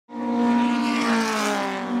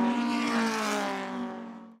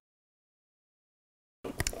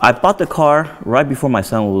I bought the car right before my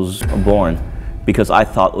son was born because I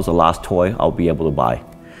thought it was the last toy I'll be able to buy.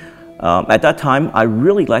 At that time, I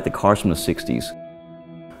really liked the cars from the 60s.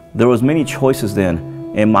 There was many choices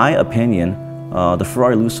then. In my opinion, the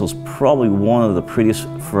Ferrari Lusso is probably one of the prettiest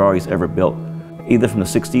Ferraris ever built, either from the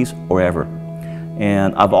 60s or ever.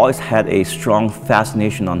 And I've always had a strong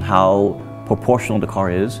fascination on how proportional the car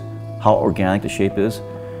is, how organic the shape is.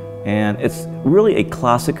 And it's really a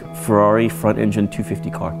classic Ferrari front-engine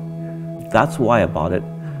 250 car. That's why I bought it.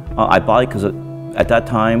 I bought it because at that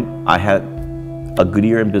time I had a good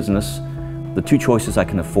year in business. The two choices I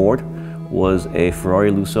can afford was a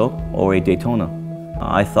Ferrari Lusso or a Daytona.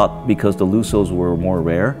 I thought because the Lussos were more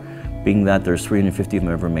rare, being that there's 350 of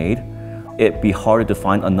them ever made, it'd be harder to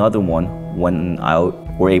find another one when I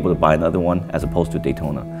were able to buy another one as opposed to a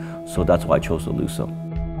Daytona. So that's why I chose the Lusso.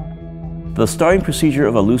 The starting procedure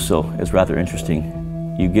of a Lusso is rather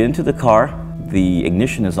interesting. You get into the car, the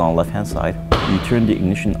ignition is on the left-hand side. You turn the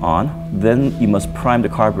ignition on, then you must prime the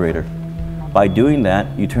carburetor. By doing that,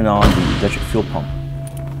 you turn on the electric fuel pump.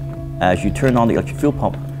 As you turn on the electric fuel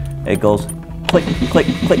pump, it goes click, click,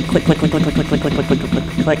 click, click, click, click, click, click, click, click, click, click, click,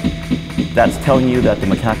 click, click. That's telling you that the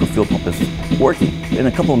mechanical fuel pump is working. In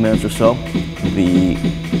a couple of minutes or so, the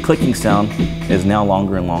clicking sound is now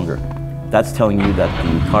longer and longer. That's telling you that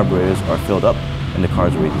the carburetors are filled up and the car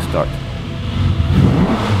is ready to start.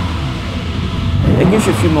 It gives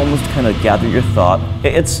you a few moments to kind of gather your thought.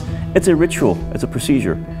 It's a ritual, it's a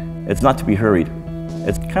procedure. It's not to be hurried.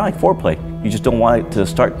 It's kind of like foreplay. You just don't want it to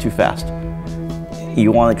start too fast.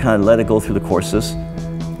 You want to kind of let it go through the courses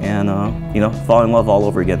and fall in love all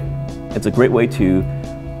over again. It's a great way to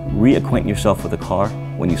reacquaint yourself with the car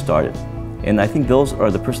when you start it. And I think those are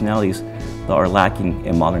the personalities that are lacking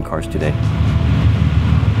in modern cars today.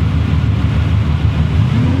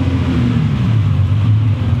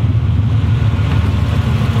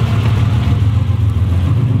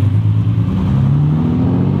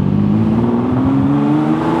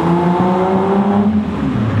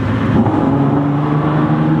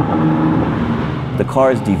 The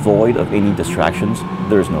car is devoid of any distractions.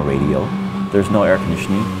 There's no radio, there's no air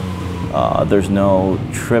conditioning, there's no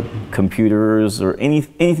trip computers or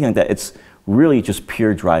anything like that. It's really just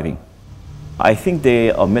pure driving. I think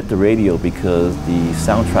they omit the radio because the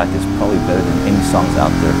soundtrack is probably better than any songs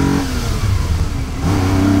out there.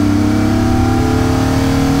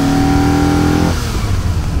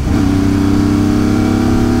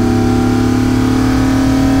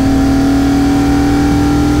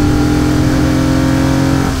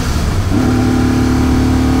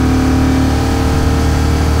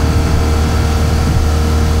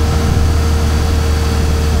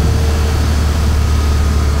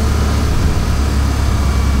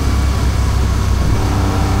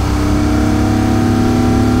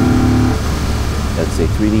 It's a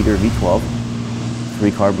 3-liter V12,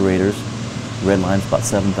 3 carburetors, red line's about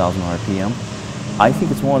 7,000 RPM. I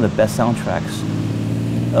think it's one of the best soundtracks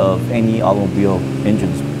of any automobile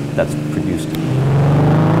engines that's produced.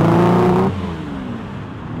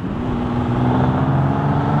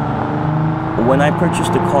 When I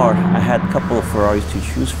purchased the car, I had a couple of Ferraris to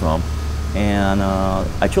choose from, and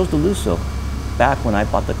I chose the Lusso. Back when I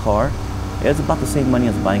bought the car, it was about the same money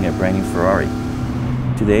as buying a brand new Ferrari.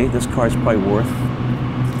 Today, this car is probably worth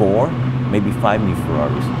 4, maybe 5 new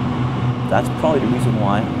Ferraris. That's probably the reason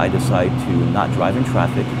why I decided to not drive in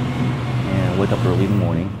traffic and wake up early in the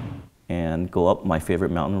morning and go up my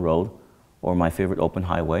favorite mountain road or my favorite open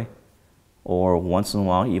highway, or once in a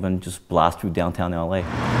while even just blast through downtown LA.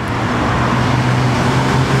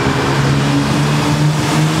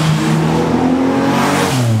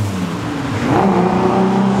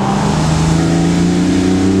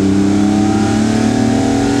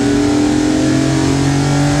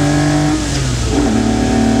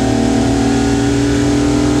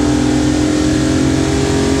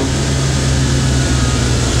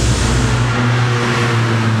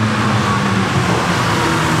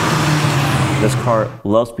 This car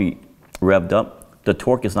loves to be revved up. The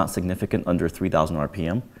torque is not significant under 3,000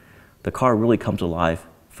 RPM. The car really comes alive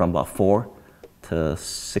from about 4 to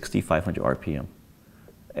 6,500 RPM.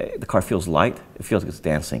 The car feels light, it feels like it's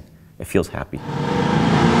dancing, it feels happy. The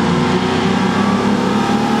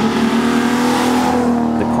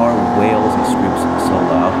car wails and screams so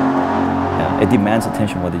loud. It demands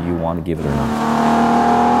attention whether you want to give it or not.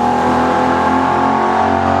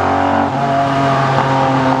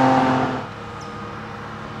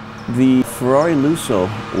 The Ferrari Lusso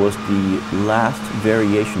was the last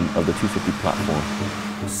variation of the 250 platform.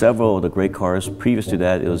 Several of the great cars previous to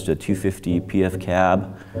that, it was the 250 PF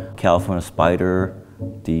Cab, California Spider,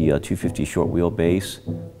 the 250 short wheelbase,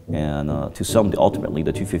 and to some, ultimately,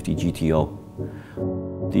 the 250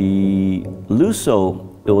 GTO. The Lusso,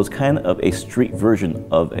 it was kind of a street version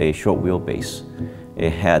of a short wheelbase.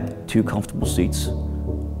 It had 2 comfortable seats.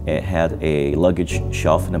 It had a luggage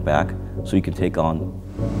shelf in the back, so you can take on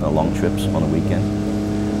long trips on the weekend.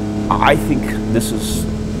 I think this is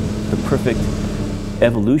the perfect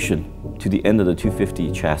evolution to the end of the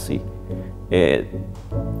 250 chassis.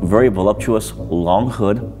 Very voluptuous, long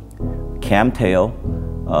hood, cam tail,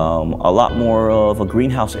 a lot more of a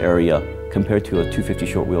greenhouse area compared to a 250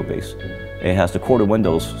 short wheelbase. It has the quarter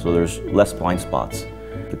windows, so there's less blind spots.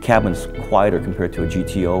 The cabin's quieter compared to a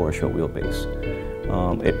GTO or a short wheelbase.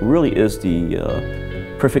 It really is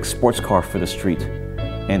the perfect sports car for the street,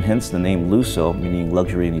 and hence the name Lusso, meaning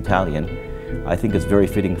luxury in Italian. I think it's very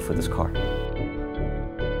fitting for this car.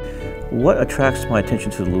 What attracts my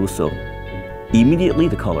attention to the Lusso? Immediately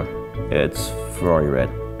the color. It's Ferrari red.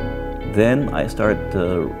 Then I started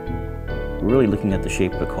really looking at the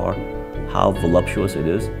shape of the car, how voluptuous it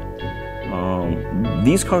is.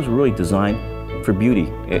 These cars were really designed for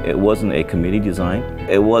beauty. It wasn't a committee design.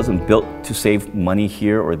 It wasn't built to save money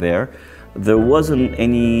here or there. There wasn't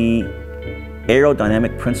any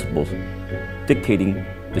aerodynamic principles dictating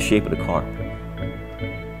the shape of the car.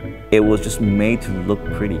 It was just made to look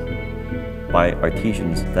pretty by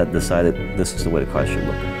artisans that decided this is the way the car should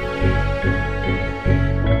look.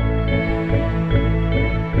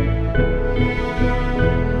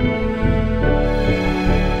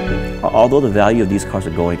 Although the value of these cars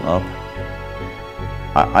are going up,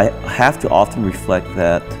 I have to often reflect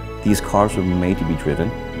that these cars were made to be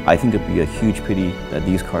driven. I think it'd be a huge pity that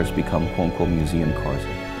these cars become quote-unquote museum cars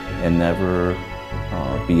and never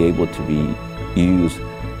be able to be used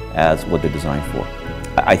as what they're designed for.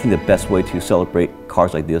 I think the best way to celebrate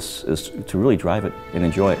cars like this is to really drive it and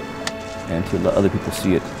enjoy it and to let other people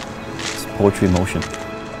see it. It's poetry in motion.